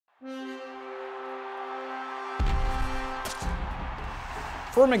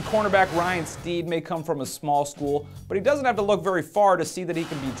Furman cornerback Ryan Steed may come from a small school, but he doesn't have to look very far to see that he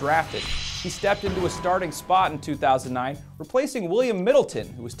can be drafted. He stepped into a starting spot in 2009, replacing William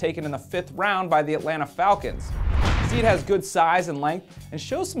Middleton, who was taken in the 5th round by the Atlanta Falcons. Steed has good size and length and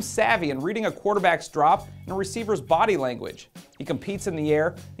shows some savvy in reading a quarterback's drop and a receiver's body language. He competes in the air,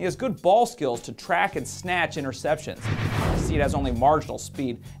 and he has good ball skills to track and snatch interceptions. Steed has only marginal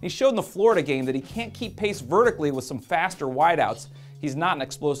speed, and he showed in the Florida game that he can't keep pace vertically with some faster wideouts. He's not an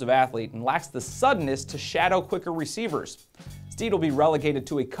explosive athlete and lacks the suddenness to shadow quicker receivers. Steed will be relegated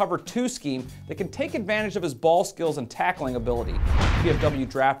to a cover 2 scheme that can take advantage of his ball skills and tackling ability. VFW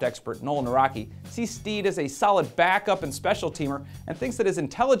draft expert Nolan Nawrocki sees Steed as a solid backup and special teamer and thinks that his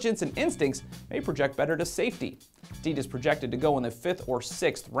intelligence and instincts may project better to safety. Steed is projected to go in the 5th or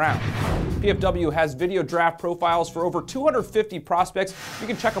 6th round. VFW has video draft profiles for over 250 prospects. You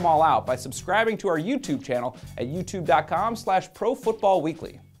can check them all out by subscribing to our YouTube channel at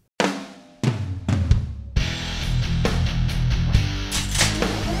youtube.com/profootballweekly.